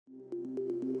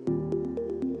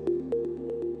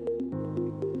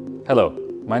Hello,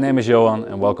 my name is Johan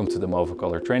and welcome to the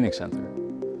Movocolor Training Center.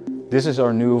 This is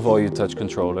our new Volumetric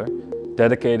controller,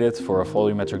 dedicated for our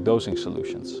volumetric dosing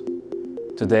solutions.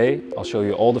 Today, I'll show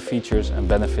you all the features and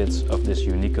benefits of this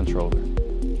unique controller.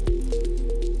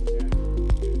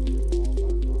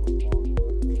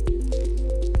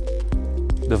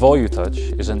 The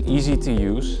Volumetouch is an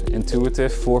easy-to-use,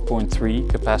 intuitive 4.3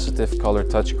 capacitive color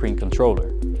touchscreen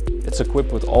controller. It's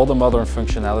equipped with all the modern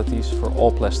functionalities for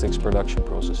all plastics production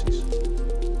processes.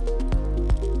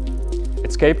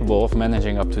 It's capable of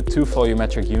managing up to 2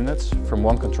 volumetric units from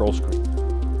one control screen.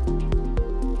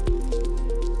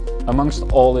 Amongst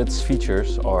all its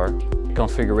features are a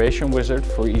configuration wizard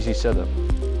for easy setup,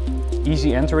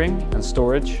 easy entering and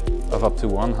storage of up to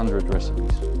 100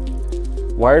 recipes,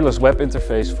 wireless web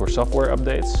interface for software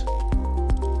updates,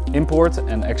 import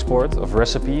and export of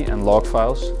recipe and log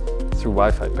files through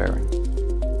Wi-Fi pairing,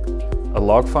 a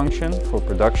log function for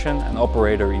production and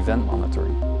operator event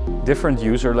monitoring, different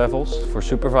user levels for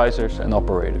supervisors and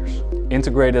operators,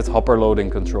 integrated hopper loading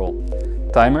control,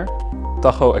 timer,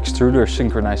 Tacho extruder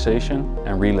synchronization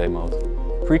and relay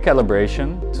mode,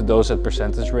 pre-calibration to dose at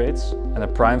percentage rates, and a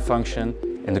prime function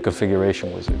in the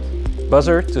configuration wizard,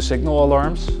 buzzer to signal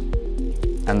alarms,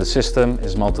 and the system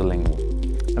is multilingual.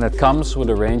 And it comes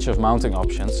with a range of mounting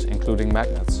options, including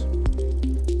magnets.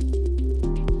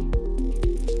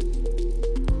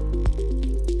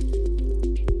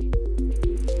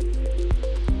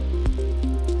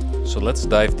 So let's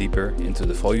dive deeper into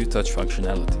the Volumetouch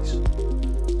functionalities.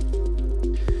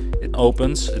 It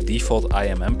opens a default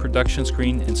IMM production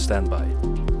screen in standby.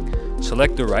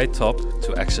 Select the right top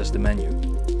to access the menu.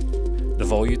 The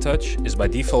Volumetouch is by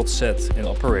default set in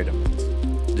operator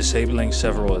mode, disabling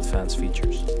several advanced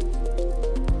features.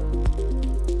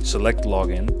 Select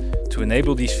Login to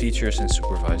enable these features in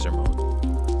supervisor mode.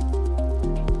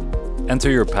 Enter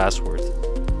your password.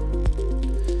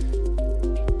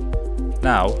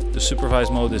 Now, the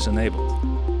supervised mode is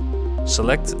enabled.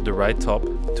 Select the right top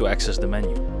to access the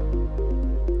menu.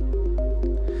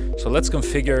 So let's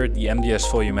configure the MDS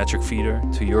volumetric feeder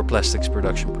to your plastics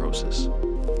production process.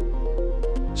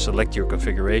 Select your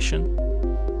configuration,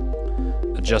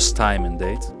 adjust time and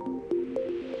date,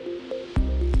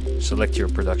 select your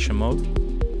production mode.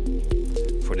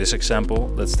 For this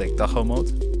example, let's take Tacho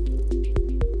mode.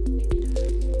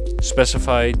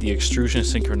 Specify the extrusion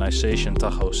synchronization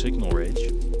Tacho signal range.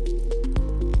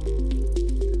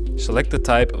 Select the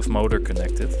type of motor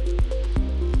connected.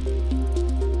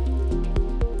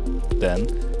 Then,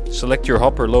 select your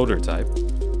hopper loader type.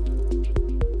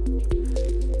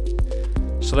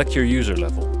 Select your user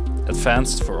level,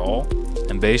 advanced for all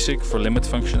and basic for limit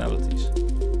functionalities.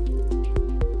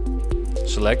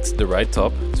 Select the right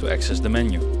top to access the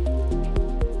menu.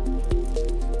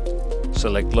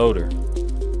 Select loader.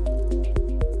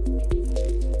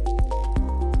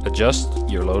 Adjust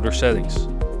your loader settings.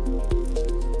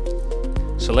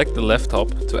 Select the left top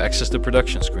to access the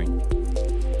production screen.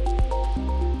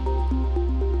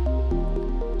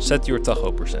 Set your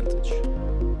Tacho percentage.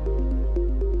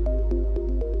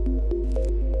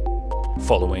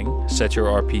 Following, set your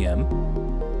RPM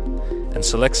and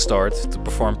select Start to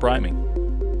perform priming.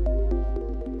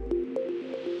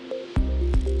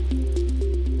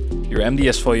 Your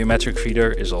MDS volumetric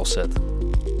feeder is all set.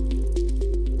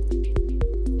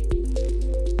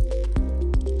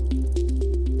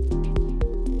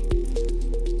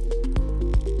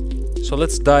 So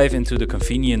let's dive into the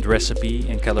convenient recipe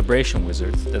and calibration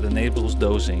wizard that enables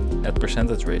dosing at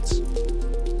percentage rates.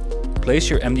 Place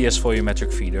your MDS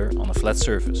volumetric feeder on a flat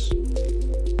surface.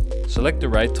 Select the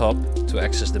right top to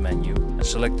access the menu and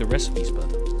select the recipes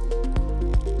button.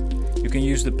 You can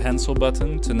use the pencil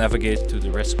button to navigate to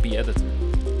the recipe editor.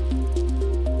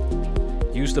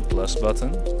 Use the plus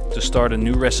button to start a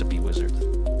new recipe wizard.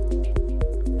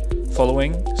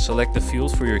 Following, select the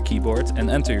field for your keyboard and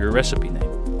enter your recipe name.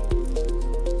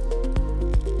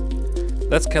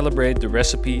 Let's calibrate the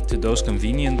recipe to dose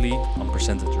conveniently on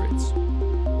percentage rates.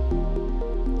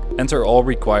 Enter all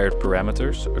required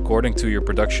parameters according to your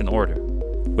production order,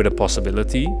 with a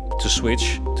possibility to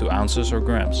switch to ounces or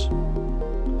grams.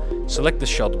 Select the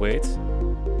shot weight,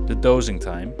 the dosing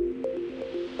time,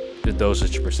 the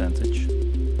dosage percentage,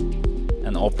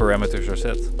 and all parameters are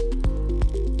set.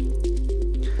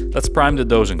 Let's prime the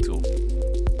dosing tool.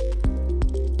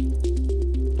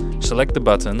 Select the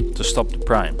button to stop the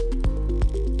prime.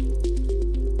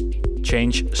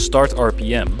 Change Start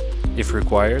RPM if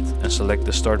required and select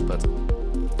the Start button.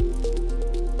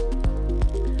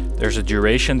 There's a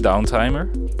duration down timer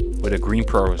with a green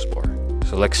progress bar.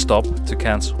 Select Stop to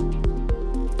cancel.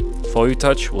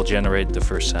 Volumetouch will generate the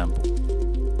first sample.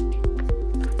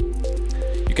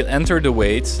 You can enter the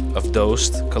weight of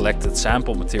dosed collected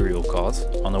sample material caught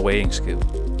on a weighing scale.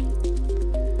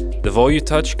 The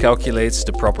Volumetric calculates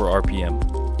the proper RPM.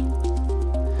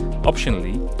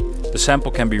 Optionally, the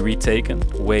sample can be retaken,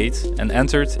 weighed and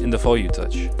entered in the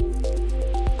Volumetric.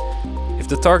 If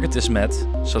the target is met,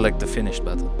 select the Finish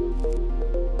button.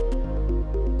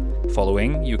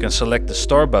 Following, you can select the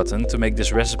Star button to make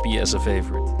this recipe as a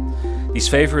favorite. These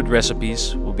favorite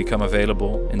recipes will become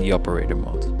available in the operator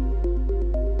mode.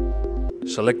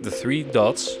 Select the 3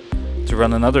 dots to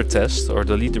run another test or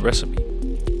delete the recipe.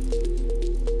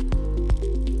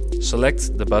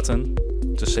 Select the button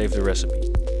to save the recipe.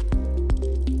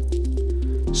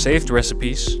 Saved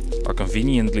recipes are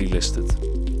conveniently listed.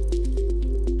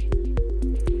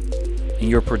 In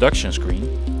your production screen,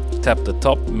 tap the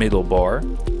top middle bar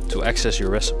to access your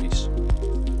recipes.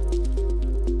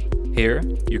 Here,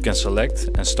 you can select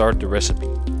and start the recipe.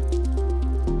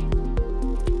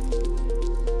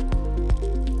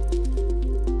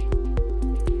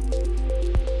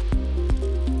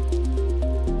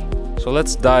 So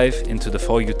let's dive into the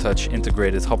Volumetric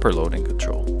integrated hopper loading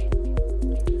control.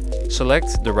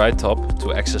 Select the right top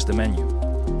to access the menu.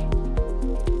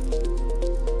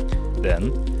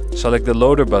 Then, select the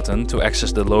loader button to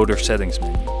access the loader settings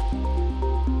menu.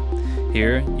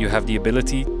 Here, you have the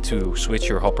ability to switch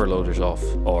your hopper loaders off,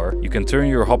 or you can turn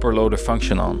your hopper loader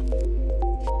function on.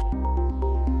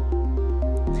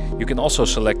 You can also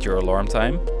select your alarm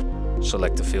time,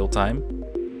 select the fill time,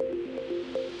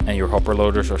 and your hopper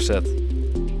loaders are set.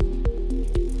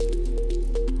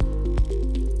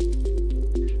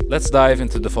 Let's dive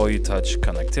into the Volumetric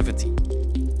connectivity.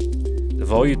 The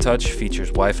Volumetric features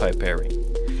Wi-Fi pairing.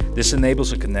 This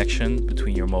enables a connection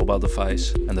between your mobile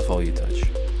device and the Volumetric.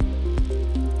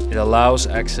 It allows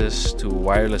access to a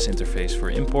wireless interface for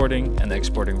importing and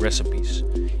exporting recipes.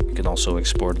 You can also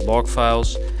export log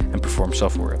files and perform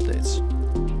software updates.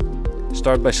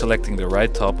 Start by selecting the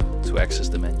right top to access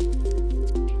the menu.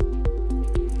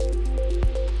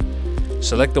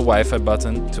 Select the Wi-Fi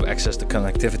button to access the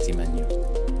connectivity menu.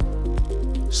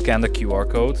 Scan the QR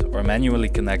code or manually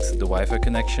connect the Wi-Fi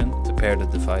connection to pair the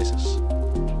devices.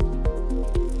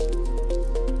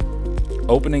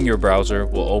 Opening your browser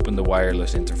will open the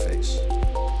wireless interface.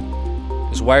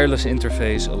 This wireless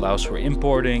interface allows for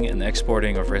importing and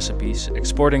exporting of recipes,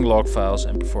 exporting log files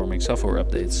and performing software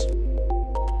updates.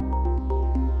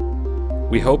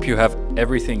 We hope you have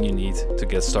everything you need to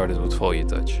get started with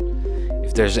Volumetric.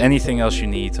 If there's anything else you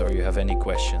need or you have any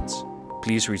questions,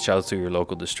 please reach out to your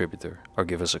local distributor or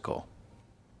give us a call.